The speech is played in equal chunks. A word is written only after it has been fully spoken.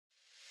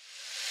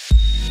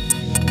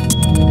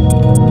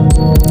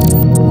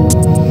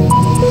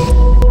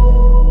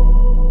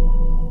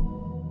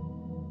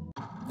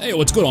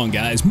What's going on,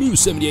 guys?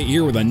 Moose78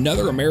 here with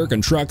another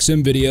American Truck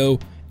Sim video,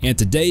 and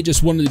today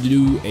just wanted to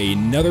do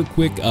another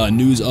quick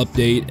news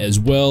update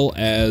as well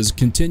as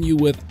continue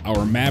with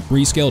our Map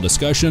Rescale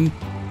discussion.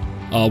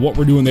 What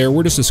we're doing there,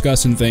 we're just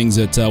discussing things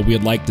that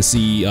we'd like to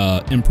see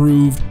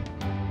improved,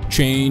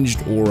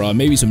 changed, or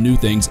maybe some new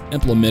things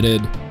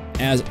implemented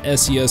as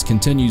SCS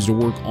continues to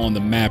work on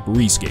the Map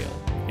Rescale.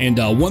 And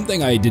one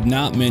thing I did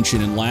not mention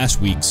in last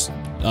week's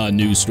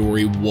news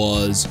story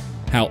was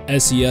how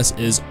SCS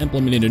is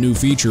implementing a new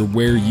feature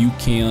where you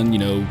can,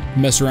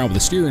 mess around with the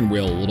steering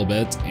wheel a little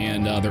bit,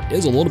 and there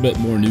is a little bit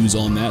more news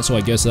on that, so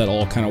I guess that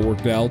all kind of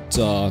worked out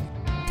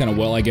kind of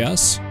well, I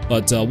guess.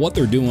 But what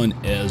they're doing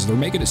is they're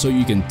making it so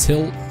you can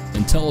tilt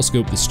and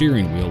telescope the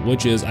steering wheel,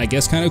 which is, I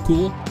guess, kind of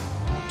cool.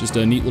 Just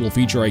a neat little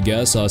feature, I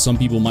guess. Some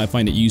people might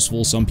find it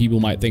useful, some people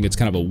might think it's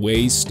kind of a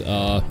waste.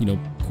 Of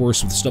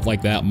course, with stuff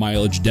like that,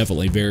 mileage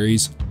definitely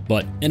varies.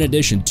 But in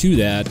addition to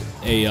that,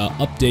 a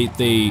update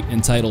they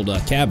entitled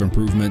Cab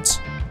Improvements,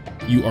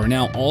 you are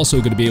now also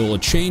going to be able to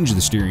change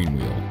the steering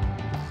wheel.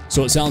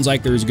 So it sounds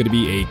like there's going to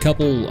be a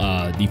couple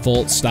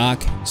default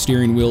stock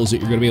steering wheels that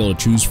you're going to be able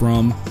to choose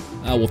from.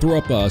 We'll throw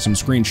up some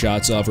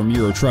screenshots from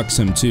Euro Truck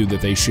Sim 2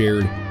 that they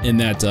shared in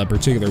that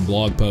particular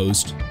blog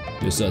post.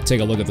 Just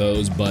take a look at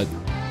those, but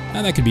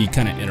that could be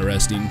kind of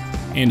interesting.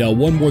 And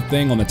one more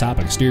thing on the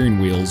topic of steering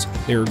wheels,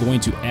 they're going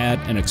to add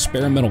an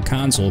experimental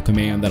console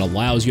command that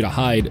allows you to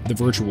hide the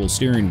virtual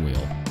steering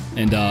wheel.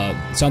 And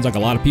it sounds like a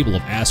lot of people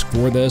have asked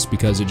for this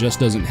because it just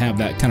doesn't have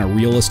that kind of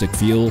realistic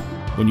feel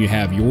when you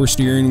have your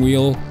steering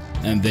wheel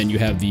and then you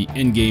have the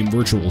in-game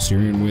virtual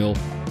steering wheel.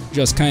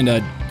 Just kind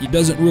of, it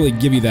doesn't really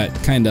give you that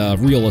kind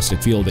of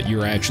realistic feel that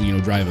you're actually,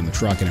 driving the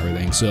truck and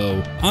everything.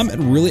 So I'm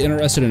really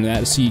interested in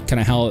that to see kind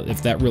of how,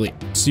 if that really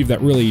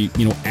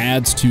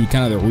adds to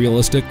kind of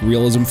the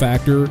realism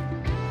factor.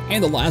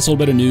 And the last little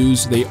bit of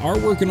news, they are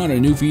working on a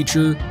new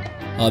feature,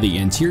 the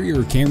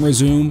interior camera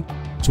zoom,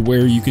 to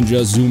where you can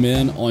just zoom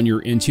in on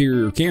your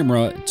interior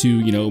camera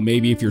to,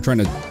 maybe if you're trying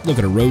to look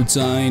at a road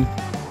sign,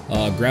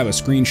 grab a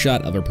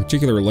screenshot of a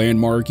particular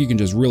landmark, you can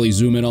just really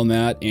zoom in on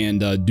that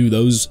and do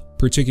those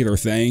particular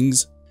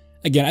things.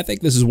 Again, I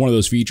think this is one of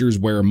those features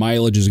where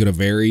mileage is going to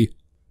vary,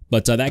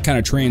 but that kind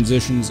of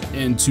transitions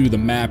into the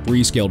Map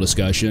Rescale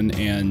discussion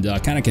and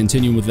kind of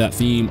continue with that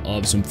theme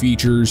of some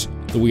features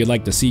that we'd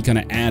like to see kind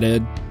of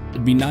added.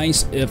 It'd be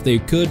nice if they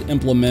could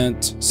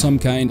implement some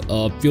kind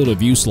of field of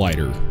view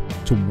slider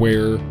to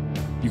where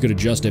you could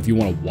adjust if you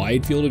want a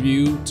wide field of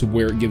view to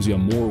where it gives you a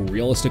more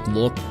realistic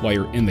look while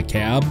you're in the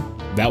cab.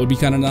 That would be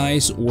kind of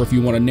nice. Or if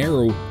you want a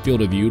narrow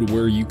field of view to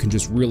where you can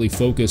just really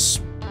focus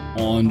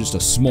on just a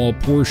small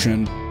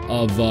portion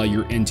of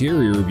your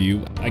interior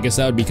view, I guess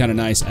that would be kind of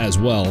nice as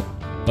well.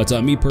 But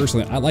me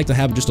personally, I'd like to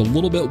have just a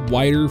little bit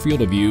wider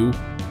field of view.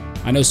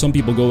 I know some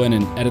people go in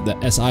and edit the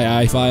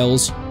SII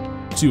files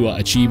to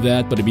achieve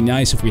that, but it'd be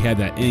nice if we had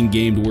that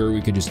in-game to where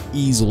we could just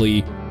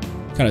easily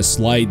kind of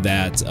slide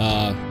that,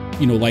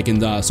 like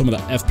in some of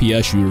the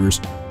FPS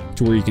shooters,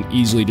 to where you can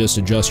easily just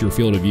adjust your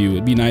field of view.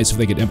 It'd be nice if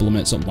they could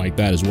implement something like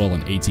that as well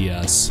in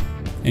ATS.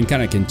 And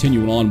kind of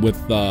continuing on with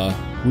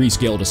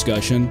Rescale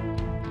discussion,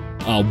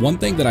 one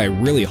thing that I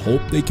really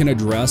hope they can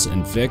address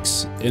and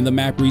fix in the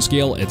Map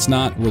Rescale, it's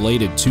not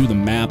related to the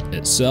map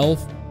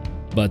itself,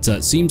 but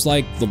it seems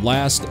like the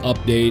last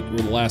update or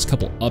the last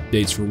couple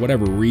updates, for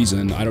whatever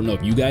reason, I don't know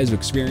if you guys have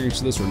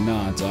experienced this or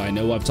not. I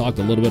know I've talked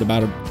a little bit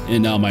about it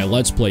in my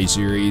Let's Play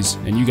series,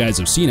 and you guys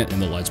have seen it in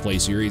the Let's Play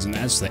series, and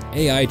that's the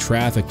AI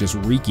traffic just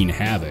wreaking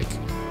havoc.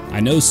 I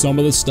know some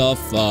of the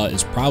stuff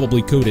is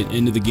probably coded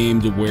into the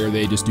game to where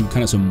they just do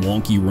kind of some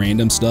wonky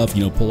random stuff,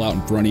 pull out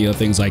in front of you,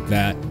 things like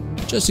that,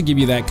 just to give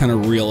you that kind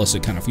of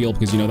realistic kind of feel,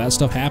 because that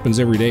stuff happens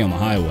every day on the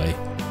highway.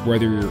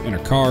 Whether you're in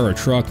a car, a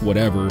truck,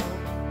 whatever,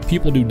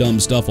 people do dumb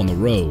stuff on the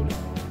road.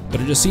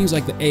 But it just seems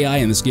like the AI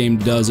in this game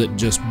does it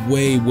just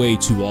way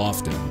too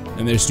often,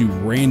 and they just do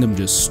random,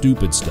 just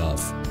stupid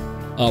stuff.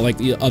 Like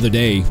the other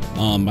day,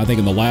 I think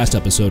in the last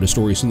episode of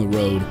Stories from the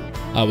Road,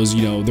 I was,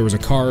 there was a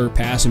car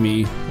passing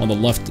me on the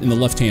in the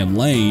left-hand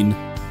lane,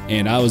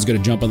 and I was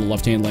going to jump on the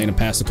left-hand lane and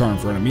pass the car in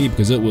front of me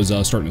because it was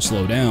starting to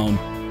slow down.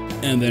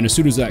 And then as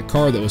soon as that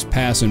car that was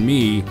passing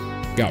me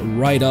got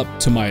right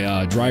up to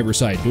my driver's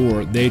side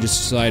door, they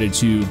just decided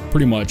to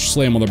pretty much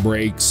slam on the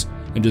brakes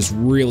and just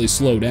really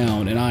slow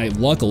down. And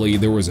luckily,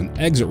 there was an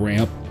exit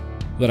ramp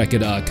that I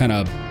could kind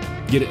of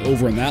get it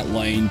over in that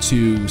lane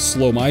to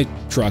slow my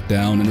truck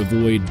down and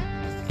avoid,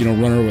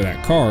 running over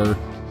that car,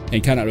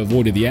 and kind of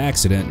avoided the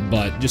accident.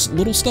 But just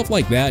little stuff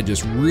like that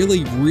just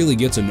really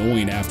gets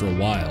annoying after a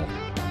while.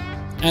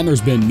 And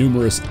there's been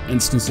numerous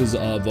instances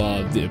of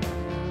the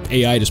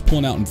AI just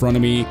pulling out in front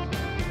of me,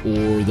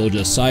 or they'll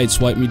just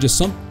sideswipe me,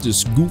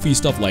 just goofy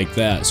stuff like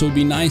that. So it'd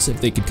be nice if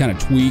they could kind of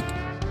tweak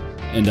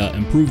and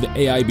improve the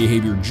AI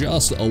behavior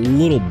just a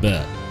little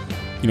bit.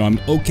 I'm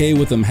okay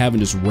with them having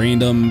just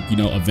random,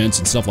 events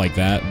and stuff like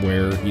that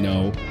where,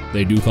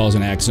 they do cause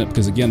an accident,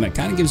 because again, that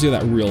kind of gives you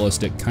that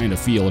realistic kind of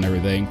feel and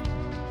everything.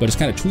 But it's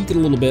kind of tweaked it a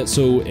little bit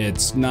so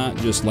it's not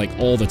just like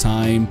all the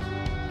time,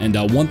 And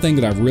one thing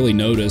that I've really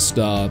noticed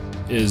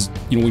is,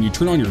 when you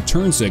turn on your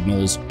turn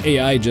signals,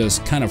 AI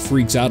just kind of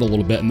freaks out a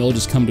little bit and they'll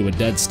just come to a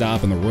dead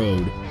stop in the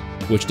road,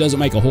 which doesn't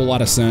make a whole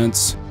lot of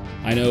sense.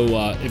 I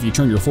know if you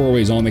turn your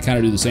four-ways on, they kind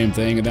of do the same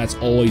thing, and that's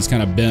always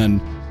kind of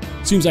been,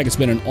 seems like it's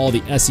been in all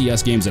the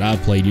SES games that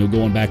I've played,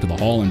 going back to the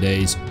Holland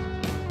days.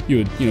 You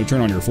would,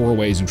 turn on your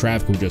four-ways and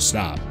traffic would just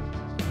stop.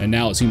 And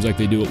now it seems like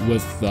they do it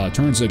with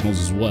turn signals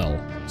as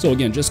well. So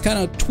again, just kind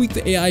of tweak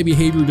the AI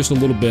behavior just a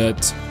little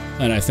bit,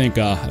 and I think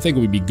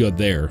we'd be good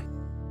there.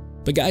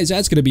 But guys,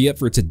 that's going to be it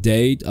for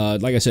today.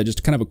 Like I said,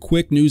 just kind of a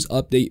quick news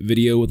update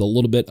video with a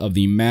little bit of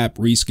the Map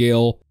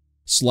Rescale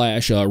 /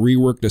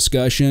 rework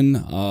discussion.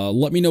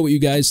 Let me know what you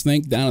guys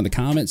think down in the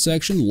comment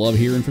section. Love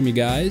hearing from you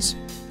guys.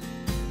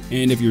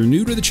 And if you're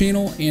new to the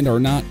channel and are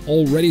not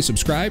already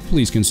subscribed,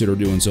 please consider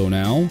doing so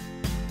now.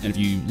 And if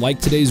you like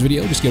today's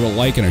video, just give it a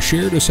like and a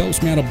share. This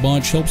helps me out a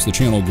bunch, helps the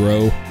channel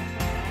grow.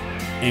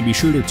 And be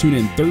sure to tune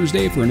in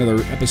Thursday for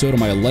another episode of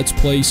my Let's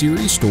Play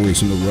series, Stories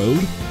from the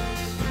Road.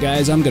 But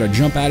guys, I'm going to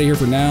jump out of here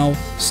for now.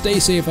 Stay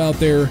safe out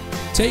there,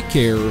 take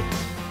care,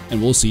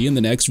 and we'll see you in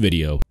the next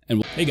video.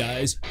 And hey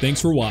guys, thanks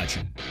for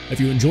watching. If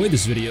you enjoyed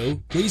this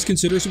video, please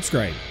consider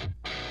subscribing.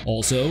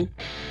 Also,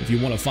 if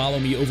you want to follow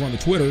me over on the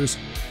Twitters,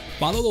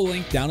 follow the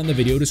link down in the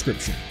video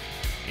description.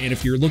 And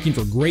if you're looking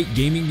for great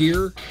gaming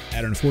gear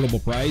at an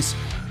affordable price,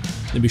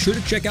 then be sure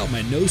to check out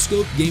my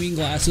no-scope gaming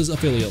glasses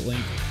affiliate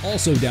link,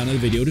 also down in the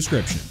video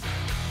description.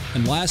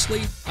 And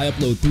lastly, I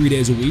upload 3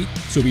 days a week,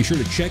 so be sure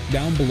to check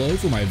down below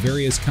for my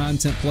various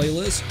content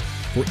playlists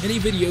for any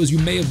videos you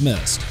may have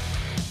missed.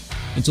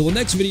 Until the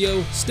next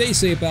video, stay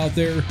safe out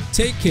there,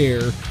 take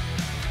care,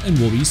 and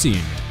we'll be seeing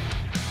you.